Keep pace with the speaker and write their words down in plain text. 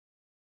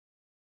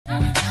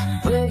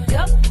Wake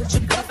up with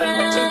your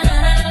girlfriend.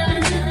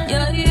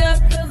 Yeah, yeah,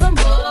 'cause I'm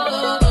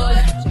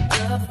bored. Your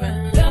girlfriend.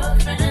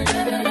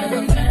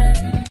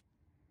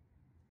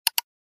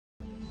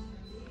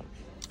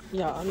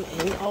 Y'all, I'm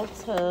in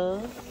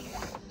Ulta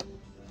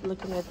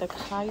looking at the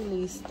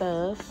Kylie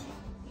stuff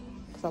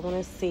because I want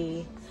to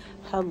see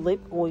her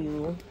lip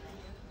oil.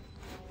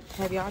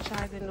 Have y'all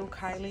tried the new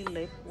Kylie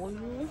lip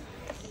oil?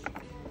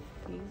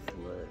 These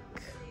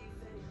look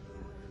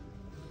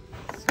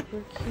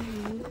super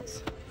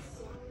cute.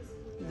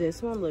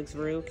 This one looks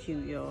real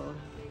cute, y'all.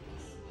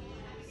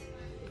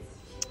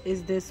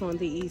 Is this one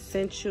the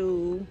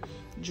Essential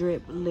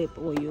Drip Lip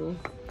Oil?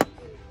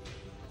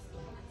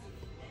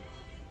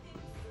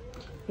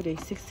 For the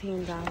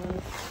 $16.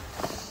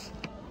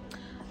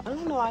 I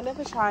don't know, I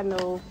never tried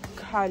no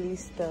Kylie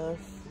stuff.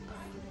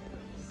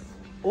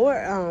 Or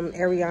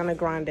Ariana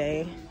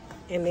Grande.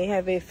 And they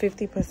have it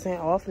 50%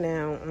 off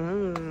now.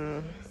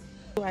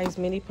 Ice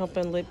Mini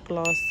Pumping Lip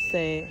Gloss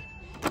set.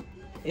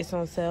 It's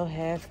on sale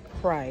half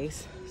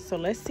price. So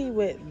let's see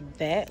what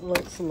that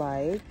looks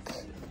like.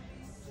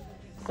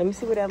 Let me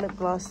see what that lip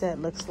gloss set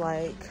looks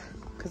like.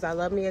 Because I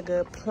love me a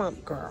good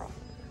plump girl.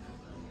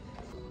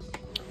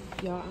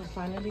 Y'all, I'm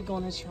finally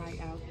going to try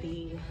out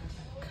the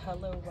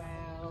Color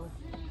Wow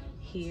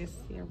hair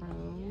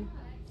serum.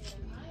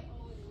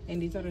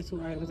 And these are the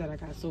 2 items that I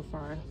got so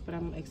far. But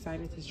I'm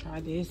excited to try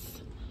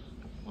this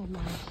on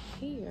my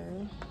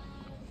hair.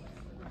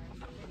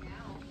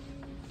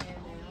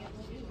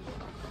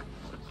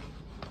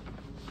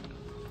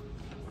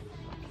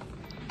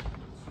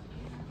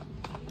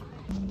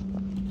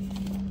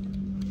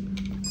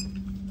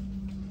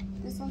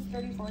 This one's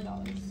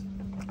 $34.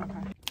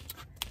 Okay.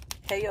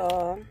 Hey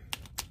y'all.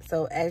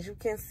 So as you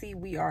can see,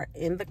 we are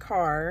in the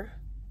car.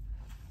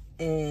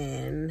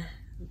 And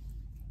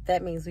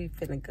that means we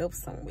finna go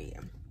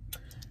somewhere.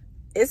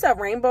 It's a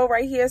rainbow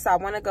right here, so I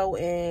want to go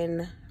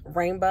in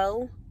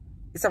rainbow.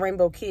 It's a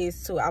Rainbow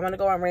Kids too. I want to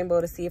go on rainbow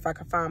to see if I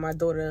can find my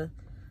daughter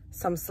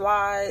some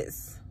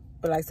slides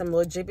with like some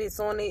little gibbets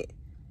on it.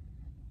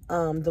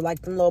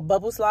 Like them little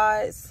bubble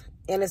slides.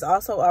 And it's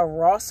also a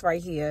Ross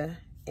right here,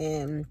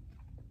 and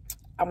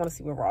I want to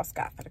see what Ross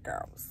got for the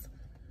girls.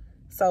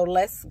 So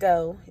let's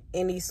go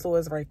in these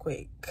stores right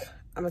quick.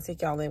 I'm gonna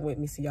take y'all in with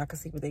me so y'all can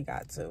see what they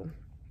got too.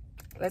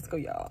 Let's go,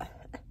 y'all.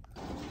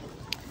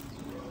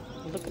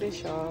 Look at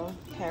this, y'all.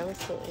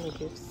 Paris Hilton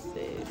gift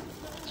set.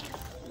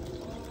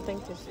 I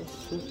think this is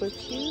super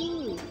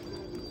cute.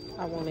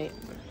 I want it.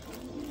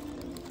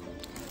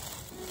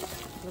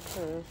 Look at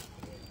her.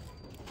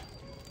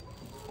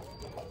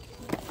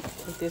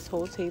 This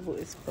whole table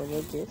is full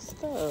of gift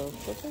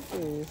stuff. Look at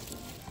this.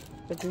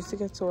 The Juicy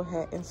Couture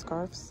hat and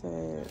scarf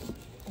set.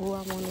 Oh,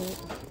 I want it.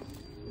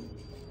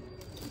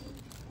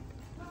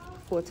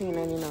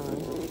 $14.99.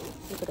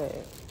 Look at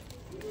that.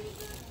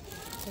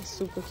 That's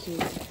super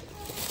cute.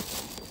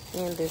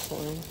 And this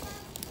one.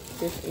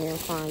 This Anne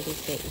Klein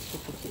gift set is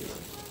super cute.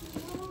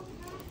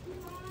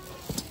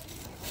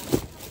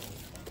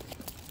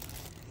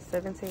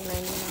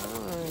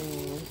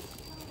 $17.99.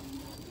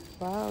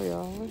 Wow,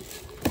 y'all.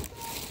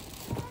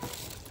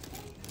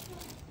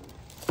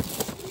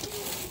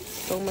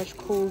 So much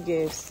cool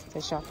gifts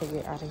that y'all can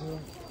get out of here.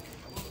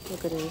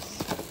 Look at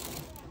this.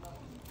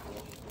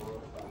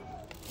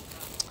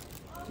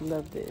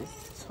 Love this.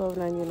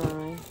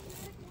 $12.99.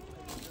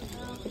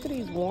 Look at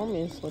these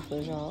warming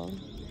slippers, y'all.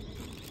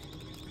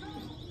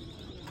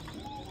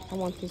 I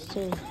want this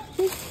too.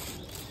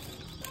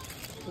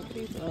 Look at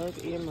these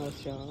UGG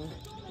earmuffs, y'all.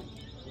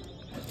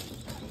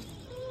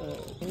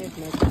 And it's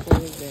nice for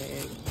his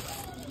bag.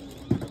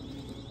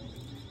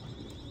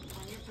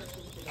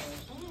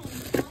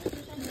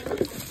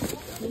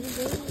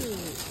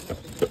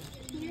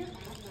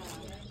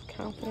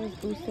 Confidence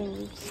boosting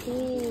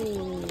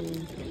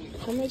routine.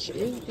 How much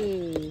is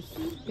this?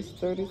 It's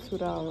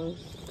 $32.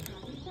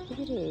 Look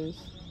at this.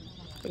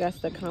 We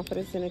got the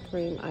Confidence in a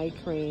Cream Eye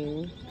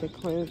Cream, the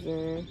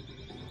cleanser,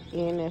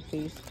 and that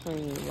face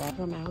cream. Right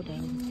from Aldo.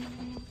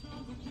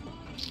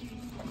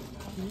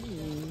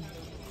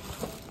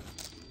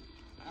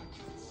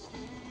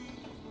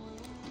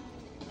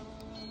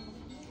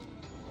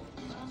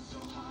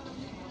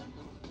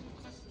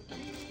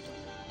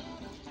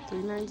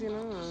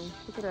 $3.99.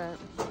 Look at that.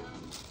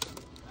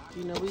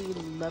 You know we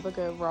love a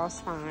good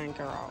Ross find,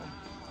 girl.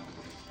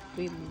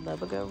 We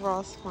love a good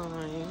Ross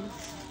find.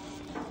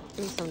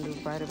 Need some new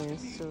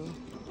vitamins too.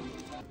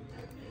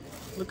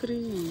 Look at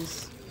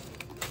these.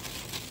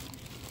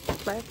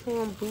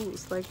 Platform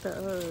boots like the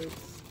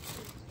UGGs.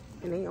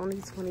 And they only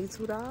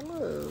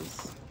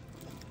 $22.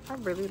 I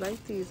really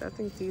like these. I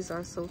think these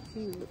are so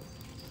cute.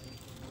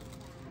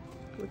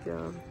 Look,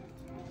 y'all.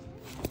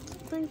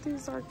 I think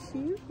these are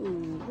cute.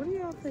 What do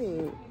y'all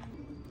think?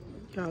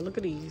 Y'all, look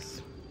at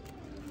these.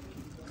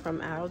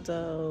 From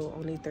Aldo,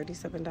 only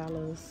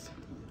 $37.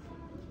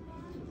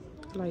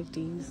 I like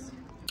these.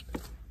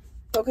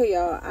 Okay,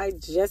 y'all, I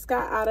just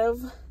got out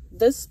of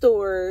the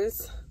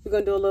stores. We're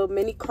gonna do a little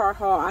mini car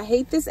haul. I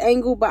hate this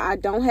angle, but I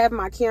don't have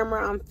my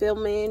camera. I'm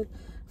filming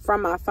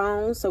from my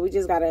phone, so we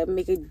just gotta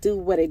make it do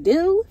what it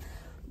do.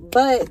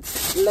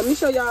 But let me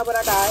show y'all what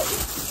I got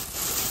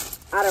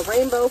out of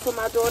rainbow for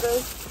my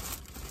daughter.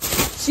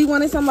 She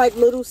wanted some like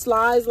little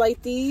slides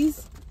like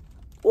these,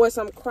 or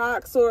some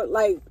Crocs, or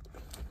like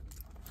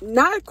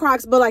not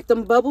Crocs but like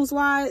them bubble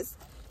slides.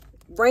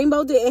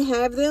 Rainbow didn't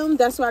have them.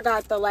 That's where I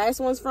got the last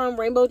ones from.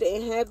 Rainbow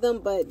didn't have them,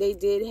 but they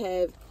did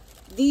have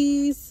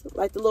these,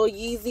 like the little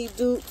Yeezy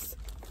dupes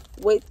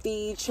with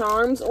the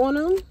charms on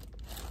them.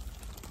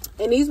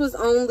 And these was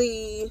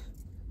only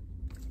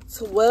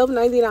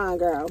 $12.99,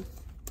 girl.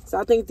 So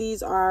I think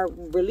these are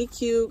really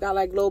cute. Got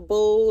like little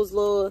bowls,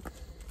 little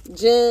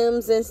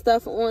gems and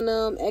stuff on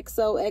them.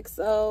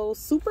 XOXO.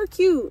 Super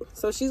cute.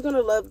 So she's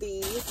gonna love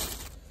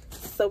these.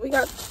 So we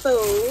got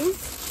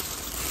those.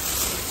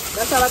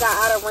 That's all I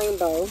got out of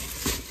rainbow.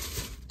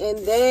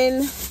 And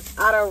then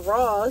out of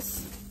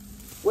Ross,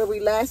 where we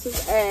last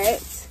was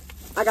at,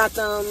 I got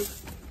them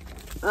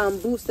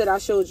boots that I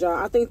showed y'all.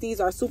 I think these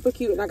are super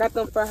cute, and I got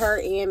them for her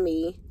and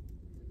me.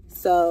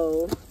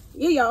 So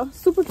yeah, y'all,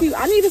 super cute.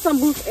 I needed some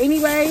boots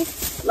anyway.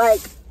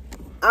 Like,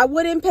 I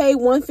wouldn't pay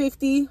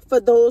 $150 for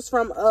those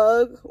from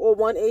UGG, or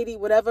 $180,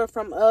 whatever,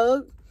 from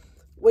UGG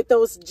with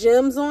those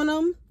gems on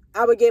them.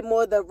 I would get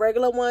more of the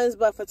regular ones,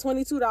 but for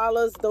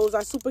 $22, those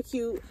are super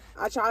cute.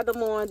 I tried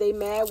them on. They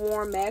mad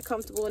warm, mad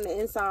comfortable in the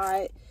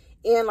inside,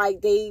 and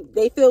like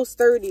they feel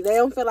sturdy. They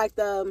don't feel like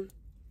the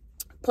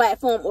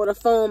platform or the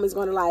foam is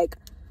gonna, like,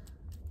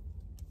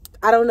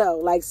 I don't know,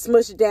 like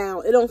smush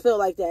down. It don't feel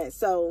like that.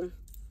 So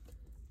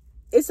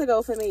it's a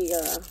go for me,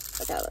 girl.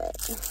 Look at that.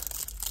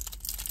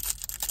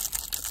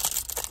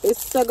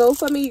 It's a go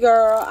for me,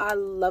 girl. I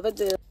love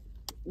it.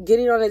 Get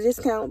it on a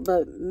discount,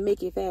 but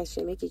make it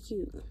fashion, make it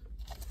cute.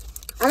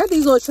 I got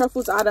these little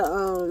truffles out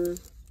of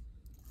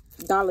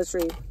Dollar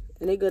Tree,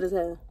 and they good as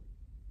hell.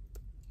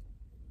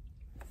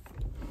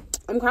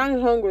 I'm kind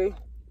of hungry.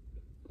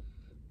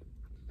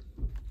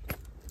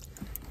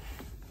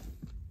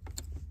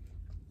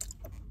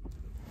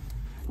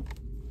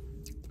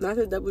 Not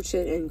a double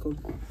chin ankle,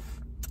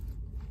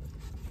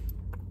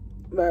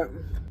 but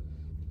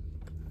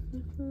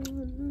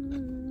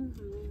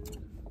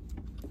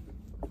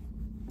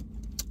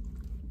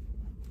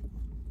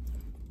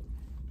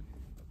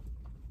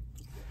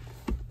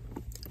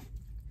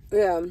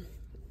yeah,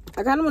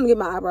 I kind of want to get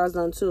my eyebrows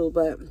done too,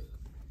 but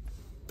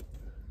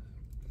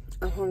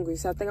I'm hungry,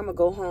 so I think I'm gonna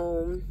go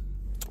home.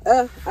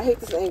 I hate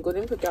this angle.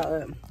 Didn't pick y'all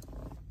up.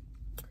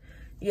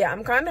 Yeah,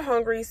 I'm kind of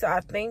hungry, so I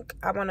think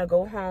I want to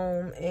go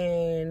home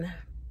and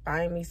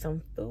buy me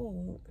some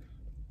food.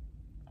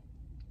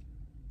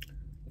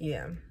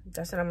 Yeah,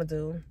 that's what I'm gonna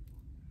do.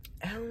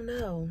 I don't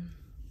know,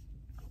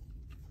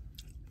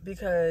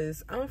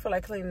 because I don't feel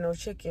like cleaning no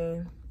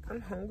chicken.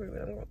 I'm hungry,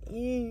 but I'm gonna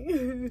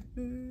eat.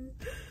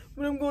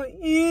 But I'm gonna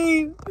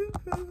eat.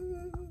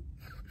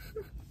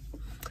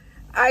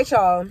 Alright,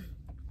 y'all, I'm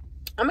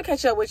gonna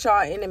catch up with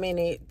y'all in a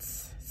minute.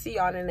 See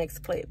y'all in the next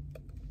clip.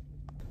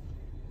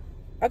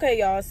 Okay,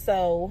 y'all,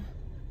 so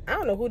I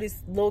don't know who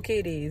this little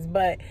kid is,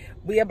 but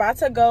we about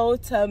to go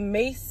to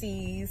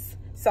Macy's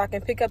so I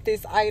can pick up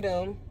this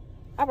item.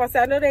 I'm about to say,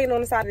 I know they ain't on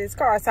the side of this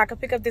car, so I can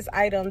pick up this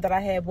item that I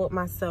had with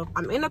myself.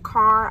 I'm in a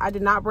car. I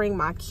did not bring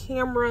my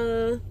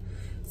camera,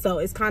 so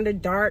it's kind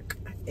of dark,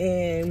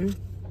 and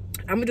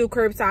I'm gonna do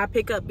curbside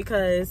pickup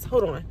because,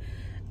 hold on,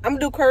 I'm gonna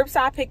do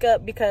curbside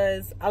pickup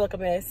because I look a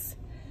mess.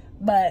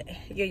 But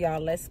yeah, y'all,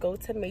 let's go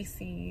to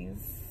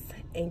Macy's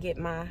and get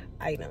my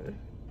item.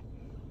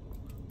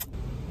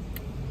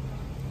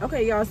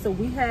 Okay, y'all, so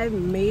we have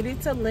made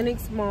it to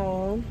Lenox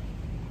Mall.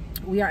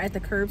 We are at the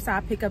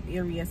curbside pickup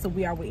area, so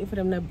we are waiting for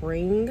them to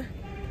bring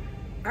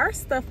our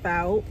stuff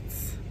out.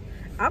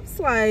 I'm just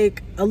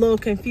like a little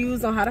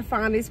confused on how to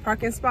find this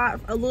parking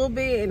spot a little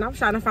bit, and I'm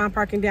trying to find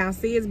parking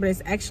downstairs, but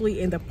it's actually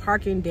in the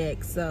parking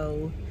deck,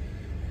 so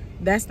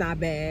that's not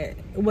bad.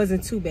 It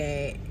wasn't too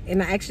bad,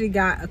 and I actually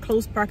got a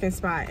close parking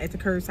spot at the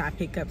curbside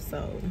pickup.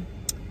 So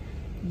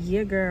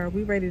yeah, girl,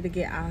 we ready to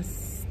get our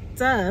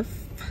stuff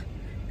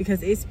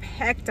because it's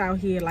packed out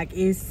here like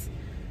it's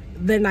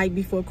the night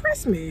before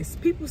Christmas.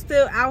 People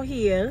still out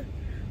here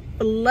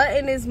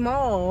flooding this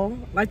mall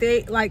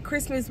like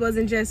Christmas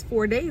wasn't just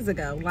 4 days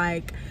ago.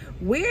 Like,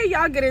 where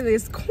y'all getting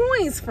this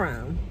coins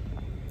from?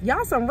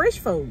 Y'all some rich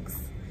folks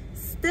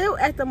still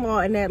at the mall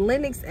and at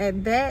Lenox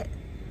at that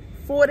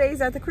 4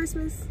 days after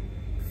Christmas.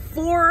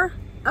 4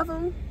 of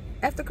them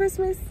after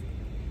Christmas.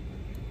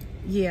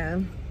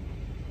 Yeah,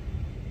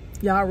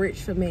 y'all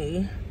rich for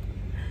me.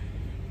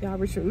 Y'all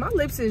rich for me. My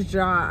lips is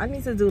dry. I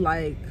need to do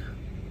like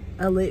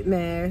a lip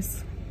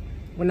mask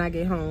when I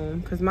get home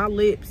because my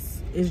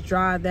lips is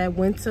dry. That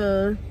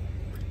winter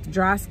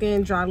dry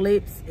skin, dry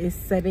lips is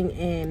setting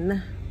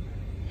in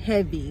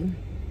heavy,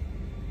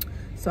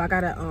 so I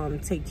gotta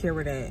take care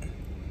of that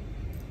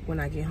when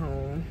I get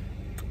home.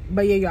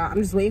 But yeah, y'all,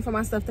 I'm just waiting for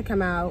my stuff to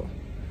come out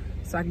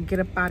so I can get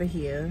up out of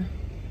here.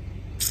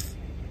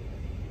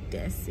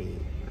 That's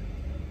it.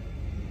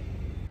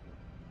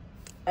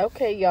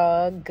 Okay,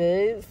 y'all,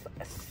 goods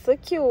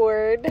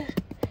secured.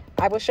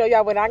 I will show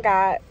y'all what I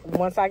got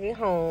once I get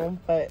home,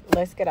 but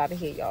let's get out of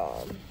here,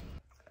 y'all.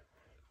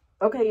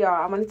 Okay,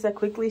 y'all, I wanted to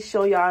quickly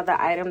show y'all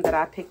the item that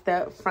I picked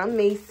up from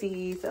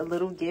Macy's, a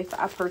little gift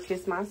I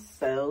purchased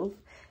myself.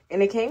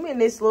 And it came in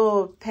this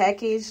little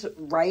package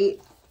right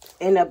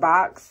in a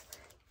box.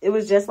 It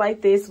was just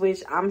like this,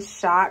 which I'm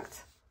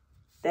shocked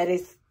that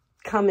it's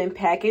coming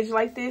packaged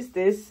like this.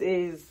 This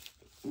is,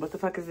 what the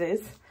fuck is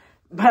this?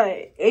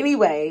 But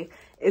anyway,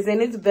 it's in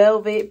this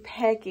velvet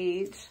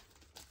package.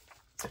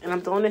 And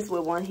I'm doing this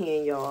with one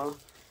hand, y'all.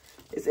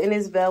 It's in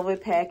this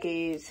velvet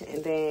package,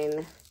 and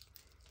then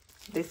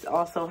this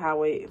also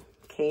how it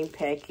came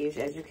packaged.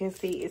 As you can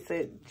see, it's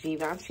a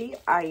Givenchy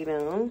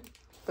item.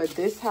 But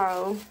this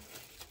how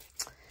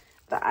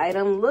the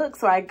item looks.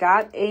 So I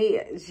got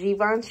a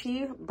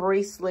Givenchy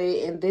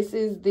bracelet, and this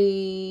is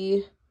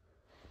the,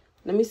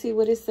 let me see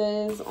what it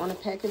says on the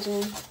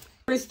packaging.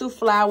 Crystal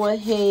flower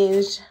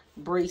hinge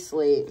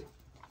bracelet.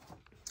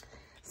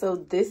 So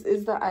this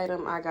is the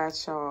item I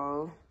got,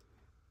 y'all.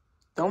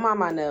 Don't mind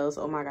my nails,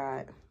 oh my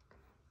God.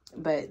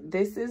 But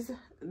this is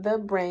the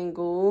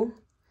bangle.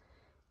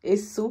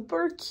 It's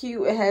super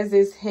cute. It has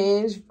this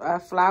hinge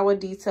flower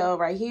detail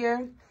right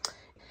here.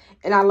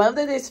 And I love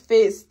that this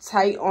fits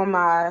tight on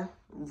my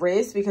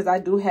wrist because I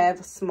do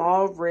have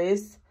small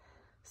wrists.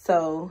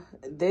 So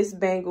this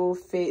bangle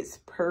fits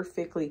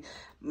perfectly.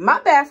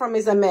 My bathroom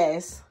is a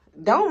mess.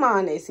 Don't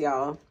mind this,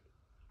 y'all.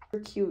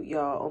 Cute,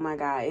 y'all. Oh my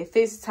God. It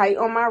fits tight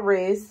on my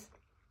wrist.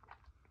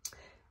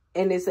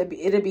 And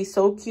it'll be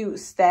so cute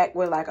stacked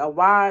with like a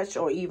watch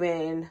or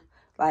even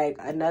like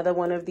another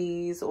one of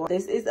these. Or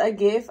this is a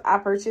gift I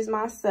purchased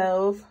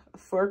myself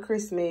for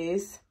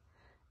Christmas,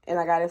 and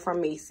I got it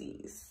from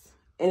Macy's.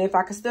 And if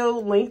I could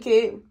still link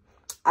it,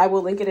 I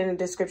will link it in the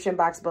description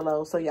box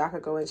below so y'all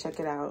could go and check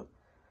it out.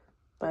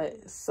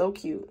 But so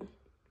cute.